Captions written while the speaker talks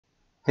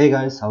Hey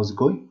guys, how's it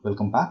going?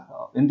 Welcome back.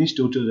 In this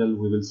tutorial,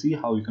 we will see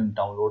how you can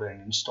download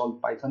and install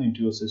Python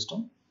into your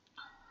system.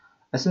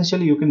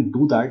 Essentially, you can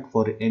do that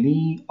for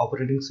any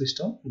operating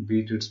system,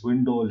 be it it's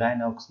Windows,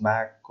 Linux,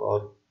 Mac,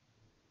 or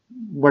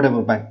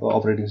whatever Mac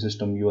operating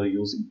system you are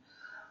using.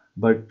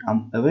 But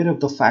I'm aware of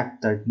the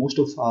fact that most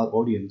of our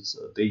audience,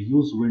 they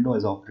use Windows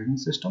as operating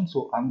system.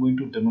 So I'm going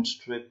to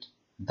demonstrate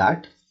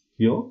that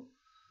here.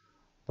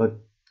 But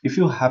if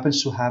you happen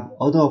to have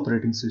other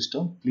operating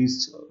system,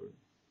 please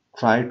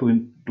try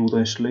to do the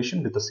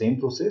installation with the same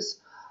process.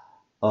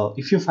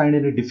 If you find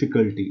any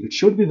difficulty, it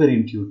should be very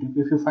intuitive.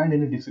 If you find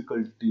any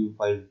difficulty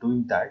while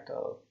doing that,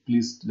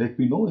 please let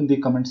me know in the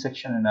comment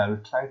section and I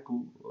will try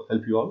to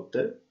help you out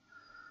there,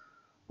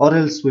 or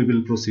else we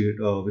will proceed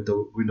with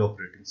the Windows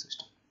operating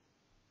system.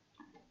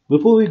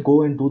 Before we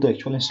go and do the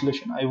actual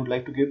installation, I would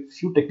like to give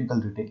few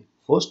technical detail.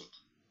 First,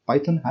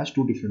 Python has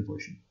two different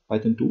versions,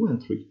 Python 2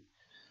 and 3.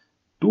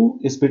 2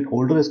 is a bit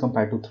older as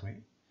compared to 3.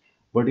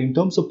 But in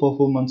terms of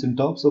performance, in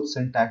terms of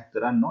syntax,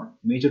 there are not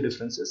major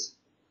differences.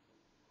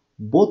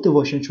 Both the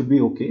versions should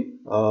be okay,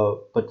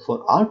 but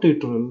for our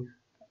tutorial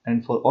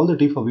and for all the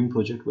debugging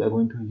project, we are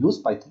going to use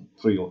Python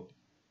 3 only.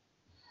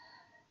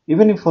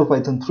 Even if for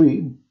Python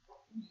 3,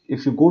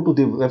 if you go to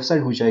the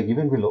website which I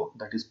given below,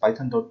 that is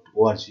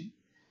python.org,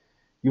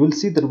 you will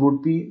see there will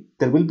be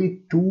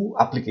two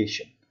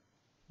application,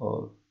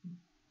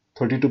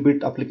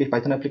 32-bit application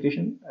Python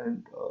application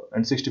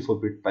and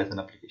 64-bit Python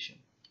application.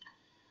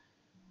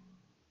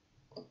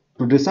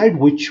 To decide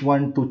which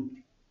one to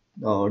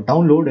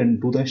download and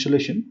do the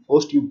installation,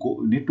 first you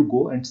need to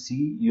go and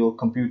see your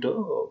computer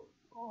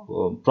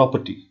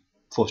property.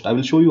 First, I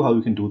will show you how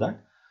you can do that.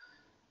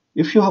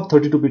 If you have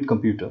 32-bit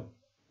computer,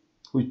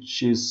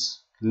 which is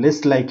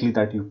less likely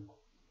that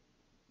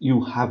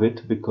you have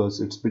it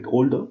because it's a bit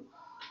older,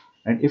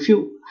 and if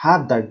you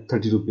have that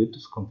 32-bit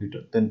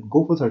computer, then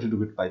go for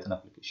 32-bit Python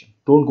application.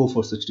 Don't go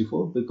for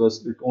 64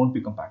 because it won't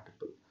be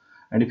compatible.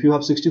 And if you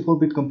have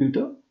 64-bit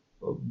computer,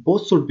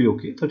 both should be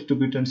okay,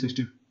 32-bit and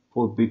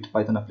 64-bit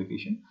Python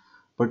application.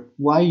 But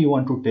why you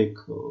want to take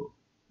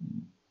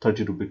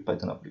 32-bit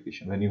Python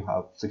application when you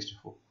have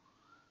 64?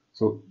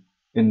 So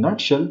in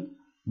nutshell,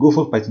 go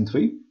for Python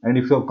 3, and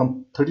if you have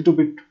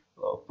 32-bit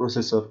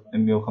processor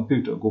in your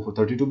computer, go for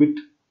 32-bit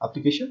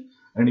application,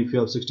 and if you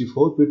have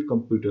 64-bit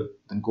computer,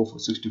 then go for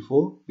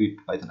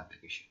 64-bit Python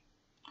application.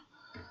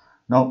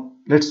 Now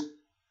let's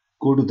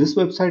go to this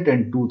website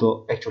and do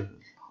the actual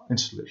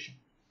installation.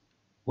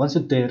 Once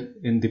you're there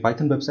in the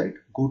Python website,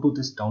 go to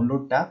this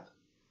download tab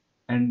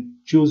and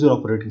choose your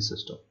operating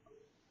system.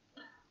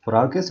 For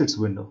our case, it's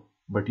Windows,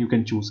 but you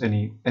can choose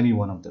any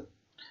one of them.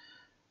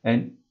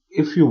 And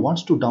if you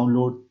want to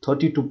download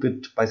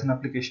 32-bit Python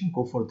application,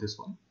 go for this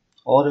one,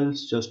 or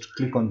else just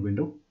click on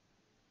Windows.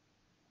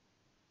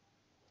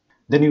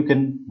 Then you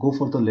can go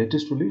for the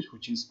latest release,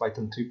 which is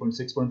Python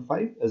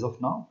 3.6.5 as of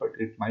now, but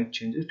it might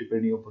change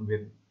depending upon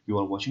when you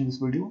are watching this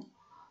video.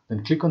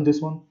 Then click on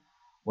this one.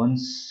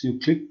 Once you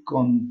click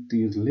on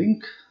the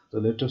link, the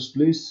latest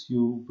release,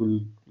 you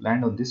will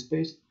land on this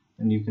page,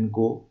 and you can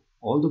go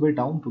all the way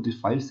down to the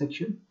file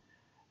section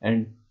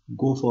and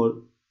go for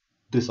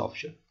this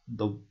option,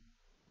 the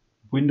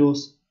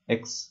Windows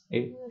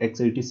x86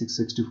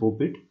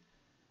 64-bit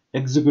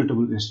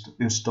executable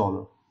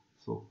installer.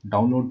 So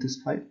download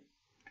this file.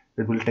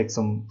 It will take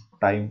some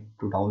time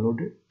to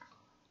download it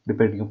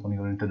depending upon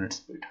your internet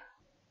speed.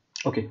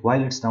 Okay,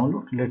 while it's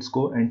download, let's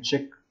go and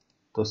check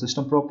the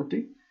system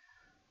property.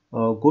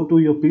 Go to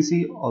your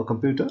PC or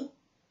computer,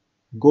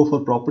 go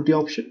for property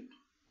option,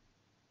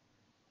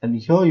 and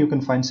here you can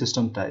find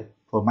system type.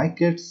 For my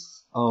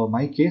case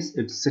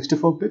it's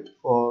 64-bit.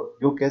 For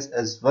your case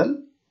as well,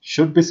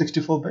 should be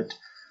 64-bit,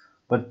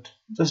 but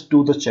just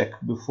do the check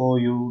before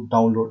you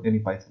download any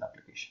Python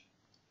application.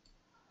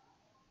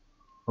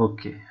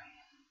 Okay,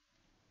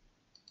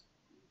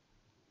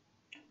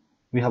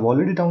 we have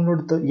already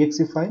downloaded the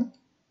exe file.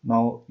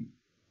 Now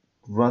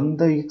run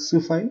the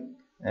exe file,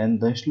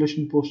 and the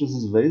installation process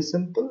is very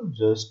simple.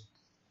 Just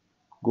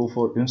go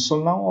for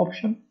install now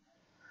option.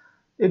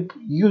 It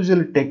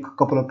usually takes a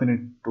couple of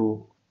minutes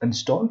to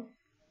install.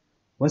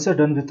 Once you're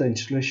done with the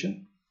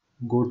installation,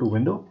 go to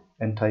Windows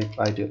and type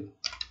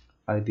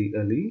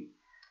IDLE.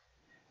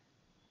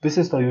 This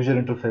is the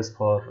user interface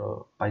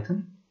for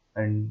Python,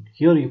 and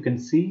here you can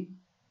see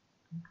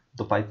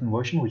the Python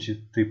version, which is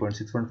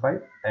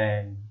 3.6.5,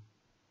 and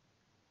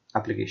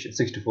application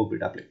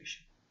 64-bit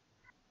application.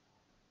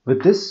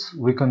 With this,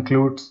 we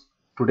conclude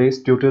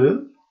today's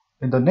tutorial.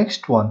 In the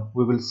next one,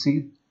 we will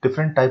see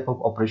different type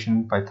of operation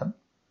in Python.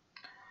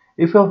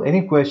 If you have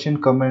any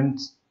question,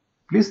 comments,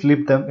 please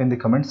leave them in the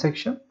comment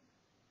section.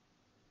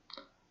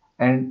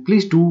 And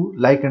please do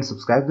like and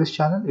subscribe this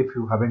channel if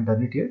you haven't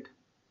done it yet.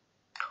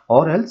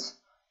 Or else,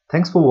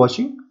 thanks for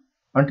watching.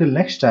 Until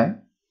next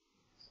time,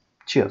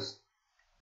 cheers.